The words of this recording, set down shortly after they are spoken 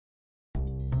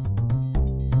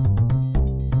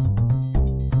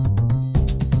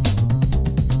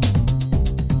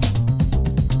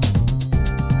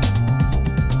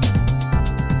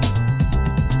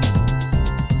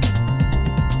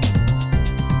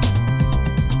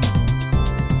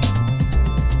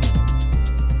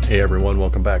Hey everyone,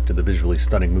 welcome back to the Visually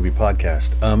Stunning Movie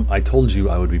Podcast. I told you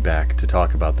I would be back to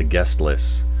talk about the guest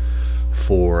lists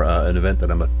for an event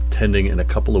that I'm attending in a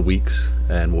couple of weeks,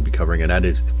 and we'll be covering, and that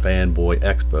is FanBoy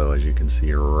Expo, as you can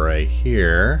see right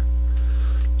here.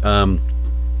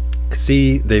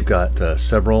 See, they've got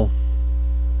several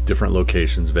different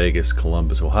locations: Vegas,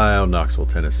 Columbus, Ohio, Knoxville,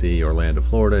 Tennessee, Orlando,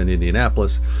 Florida, and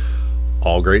Indianapolis.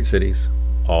 All great cities,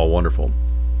 all wonderful.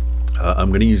 I'm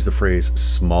going to use the phrase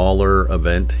smaller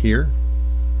event here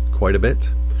quite a bit,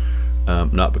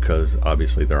 not because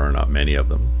obviously there are not many of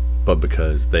them, but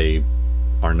because they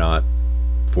are not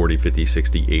 40, 50,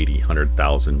 60, 80,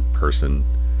 100,000 person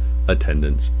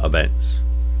attendance events.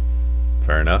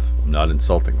 Fair enough. I'm not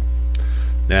insulting them.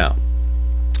 Now,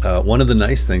 one of the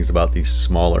nice things about these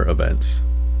smaller events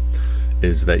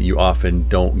is that you often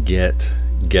don't get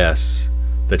guests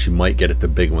that you might get at the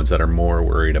big ones that are more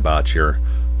worried about your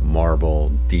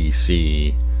Marvel,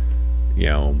 DC,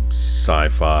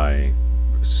 sci-fi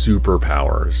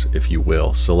superpowers, if you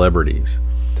will, celebrities.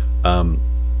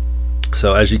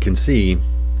 So as you can see,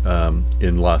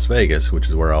 in Las Vegas, which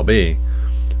is where I'll be,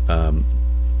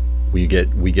 we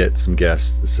get some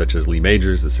guests such as Lee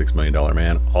Majors, the $6 Million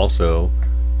Man, also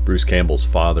Bruce Campbell's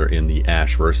father in the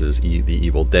Ash vs. the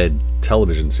Evil Dead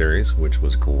television series, which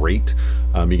was great.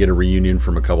 You get a reunion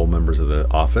from a couple members of The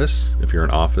Office, if you're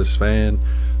an Office fan.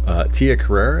 Tia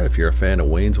Carrere, if you're a fan of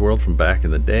Wayne's World from back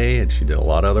in the day, and she did a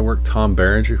lot of other work. Tom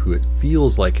Berenger, who it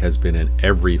feels like has been in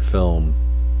every film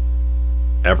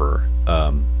ever,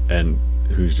 and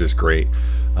who's just great.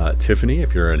 Tiffany,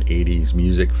 if you're an 80s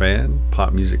music fan,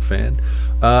 pop music fan.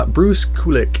 Bruce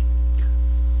Kulick.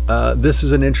 This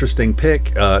is an interesting pick.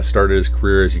 Started his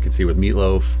career, as you can see, with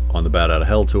Meatloaf on the Bat Out of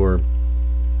Hell tour.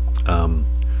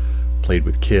 Played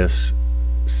with Kiss.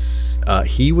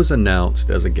 He was announced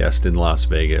as a guest in Las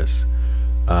Vegas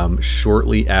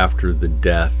shortly after the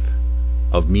death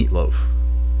of Meatloaf,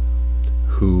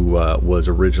 who was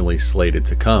originally slated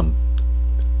to come.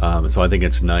 So I think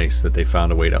it's nice that they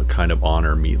found a way to kind of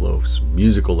honor Meatloaf's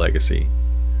musical legacy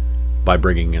by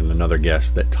bringing in another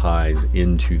guest that ties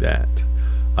into that.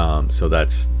 So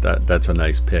that's a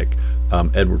nice pick.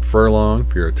 Edward Furlong,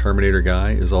 if you're a Terminator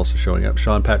guy, is also showing up.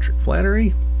 Sean Patrick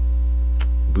Flanery,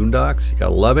 Boondocks, you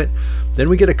gotta love it. Then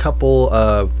we get a couple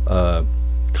of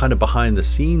kind of behind the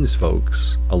scenes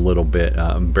folks a little bit.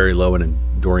 Barry Lowen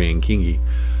and Dorian Kingi.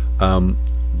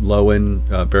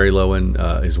 Barry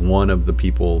Lowen is one of the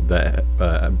people that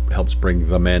helps bring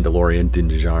The Mandalorian, Din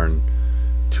Djarin,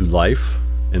 to life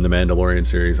in the Mandalorian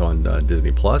series on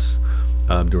Disney Plus.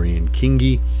 Dorian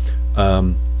Kingi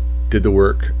did the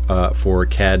work for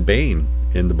Cad Bane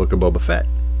in the Book of Boba Fett.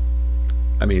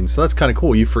 I mean, so that's kind of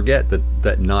cool. You forget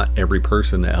that not every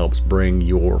person that helps bring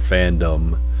your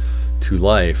fandom to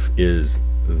life is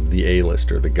the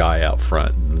A-lister, the guy out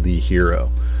front, the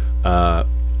hero.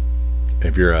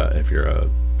 If you're a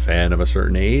fan of a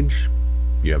certain age,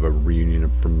 you have a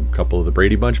reunion from a couple of the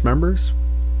Brady Bunch members.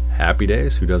 Happy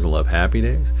Days. Who doesn't love Happy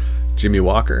Days? Jimmy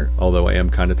Walker, although I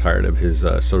am kind of tired of his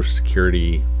Social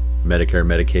Security, Medicare,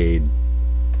 Medicaid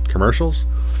commercials.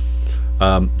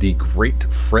 The great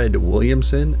Fred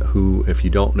Williamson, who, if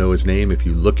you don't know his name, if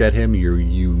you look at him,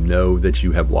 you know that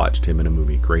you have watched him in a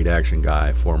movie. Great action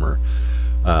guy, former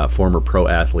pro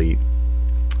athlete,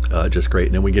 just great.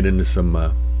 And then we get into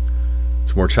some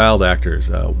more child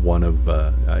actors. One of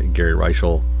Jerry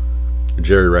Reichel,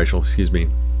 excuse me,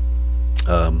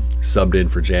 subbed in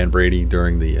for Jan Brady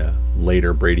during the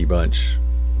later Brady Bunch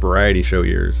variety show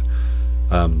years.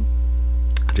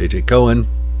 J.J. Cohen,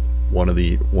 one of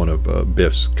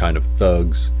Biff's kind of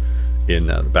thugs in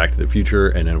Back to the Future.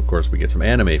 And then of course we get some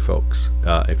anime folks,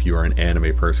 if you are an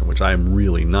anime person, which I am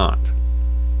really not,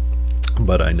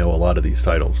 but I know a lot of these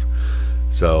titles.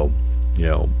 So,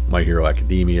 My Hero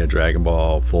Academia, Dragon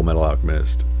Ball, Full Metal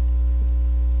Alchemist,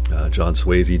 John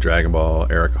Swayze, Dragon Ball,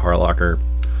 Erica Harlocker,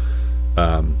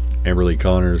 Amber Lee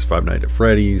Connors, Five Nights at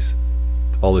Freddy's,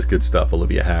 all this good stuff.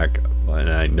 Olivia Hack,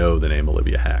 and I know the name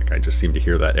Olivia Hack. I just seem to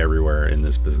hear that everywhere in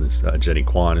this business. Jenny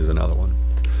Kwan is another one.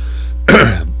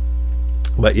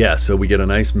 But yeah, so we get a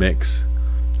nice mix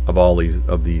of all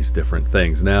these different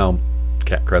things. Now,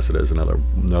 Cat Cressida is another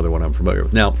one I'm familiar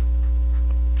with. Now,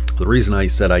 the reason I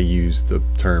said I used the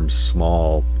term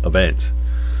small event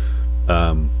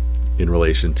in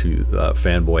relation to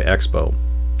FanBoy Expo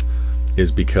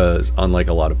is because, unlike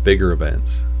a lot of bigger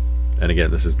events, and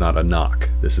again, this is not a knock,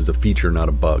 this is a feature, not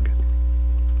a bug,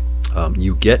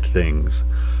 you get things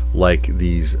like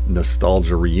these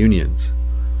nostalgia reunions.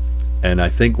 And I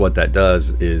think what that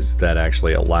does is that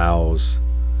actually allows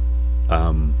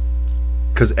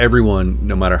because everyone,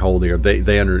 no matter how old they are,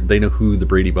 they know who the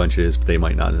Brady Bunch is, but they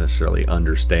might not necessarily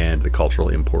understand the cultural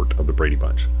import of the Brady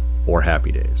Bunch or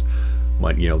Happy Days.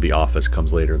 When, you know, The Office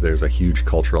comes later, there's a huge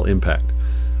cultural impact.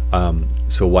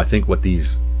 So I think what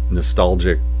these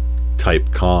nostalgic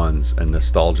type cons and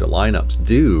nostalgia lineups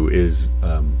do is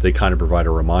they kind of provide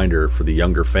a reminder for the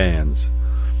younger fans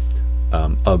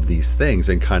of these things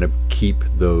and kind of keep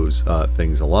those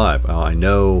things alive. I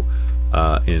know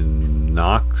in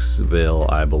Knoxville,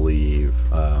 I believe,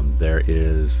 there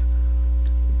is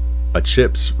a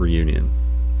Chips reunion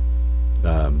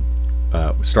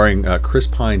starring Chris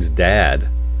Pine's dad,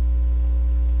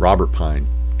 Robert Pine,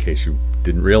 in case you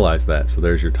didn't realize that. So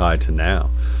there's your tie to now.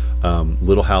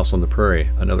 Little House on the Prairie,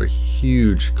 another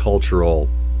huge cultural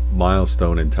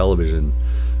milestone in television,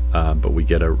 but we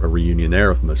get a reunion there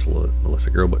with Melissa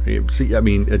Girl. But see, I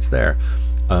mean, it's there.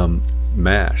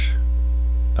 MASH,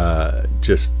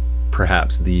 just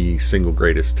perhaps the single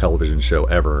greatest television show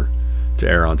ever to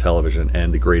air on television,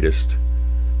 and the greatest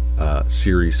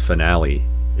series finale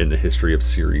in the history of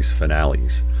series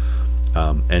finales.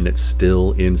 And it's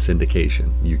still in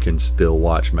syndication. You can still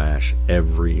watch MASH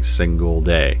every single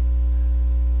day.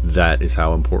 That is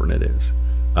how important it is.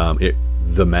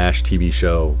 The MASH TV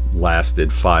show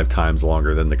lasted 5 times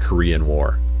longer than the Korean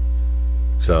War.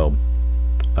 So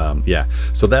yeah,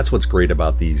 so that's what's great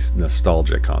about these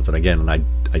nostalgia cons. And again,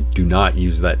 I do not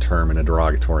use that term in a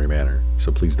derogatory manner,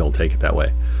 so please don't take it that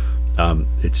way.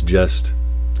 It's just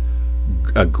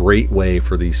a great way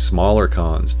for these smaller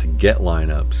cons to get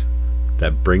lineups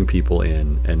that bring people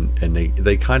in, and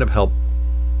they kind of help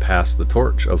pass the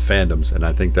torch of fandoms, and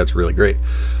I think that's really great.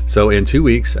 So in 2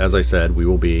 weeks, as I said, we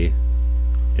will be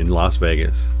in Las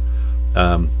Vegas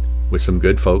with some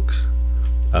good folks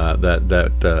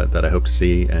that I hope to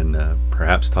see and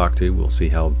perhaps talk to. We'll see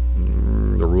how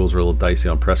the rules are a little dicey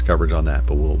on press coverage on that,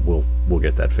 but we'll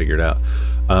get that figured out.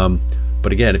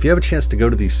 But again, if you have a chance to go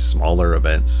to these smaller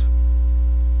events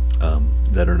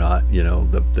that are not, you know,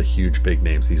 the huge big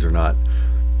names, these are not,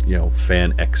 you know,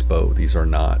 Fan Expo, these are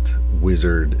not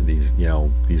Wizard, these, you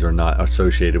know, these are not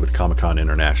associated with Comic-Con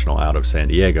International out of San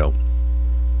Diego.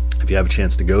 If you have a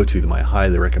chance to go to them, I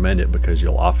highly recommend it, because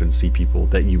you'll often see people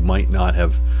that you might not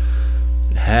have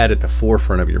had at the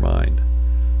forefront of your mind,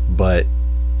 but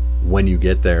when you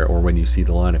get there or when you see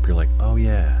the lineup, you're like, oh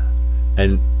yeah,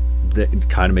 and that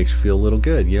kind of makes you feel a little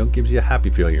good, you know, gives you a happy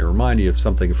feeling. It reminds you of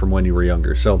something from when you were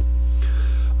younger. So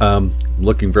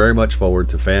looking very much forward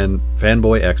to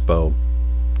FanBoy Expo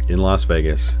in Las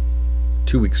Vegas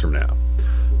 2 weeks from now,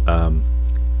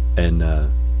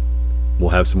 and we'll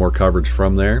have some more coverage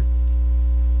from there.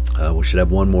 We should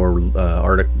have one more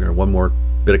article, or one more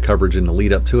bit of coverage in the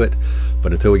lead up to it.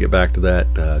 But until we get back to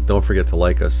that, don't forget to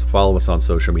like us, follow us on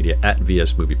social media at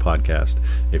VS Movie Podcast.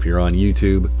 If you're on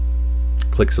YouTube,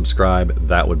 click subscribe.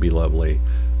 That would be lovely.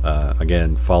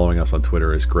 Again, following us on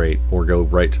Twitter is great, or go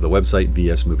right to the website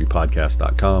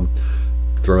vsmoviepodcast.com.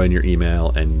 Throw in your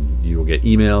email and you will get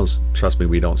emails. Trust me,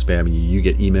 we don't spam you. You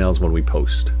get emails when we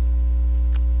post.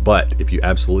 But if you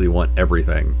absolutely want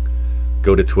everything,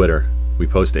 go to Twitter. We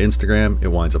post to Instagram, it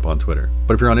winds up on Twitter.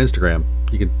 But if you're on Instagram,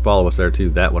 you can follow us there too.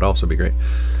 That would also be great.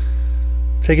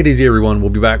 Take it easy, everyone.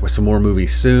 We'll be back with some more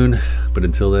movies soon. But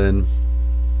until then,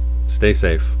 stay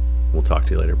safe. We'll talk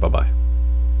to you later. Bye-bye.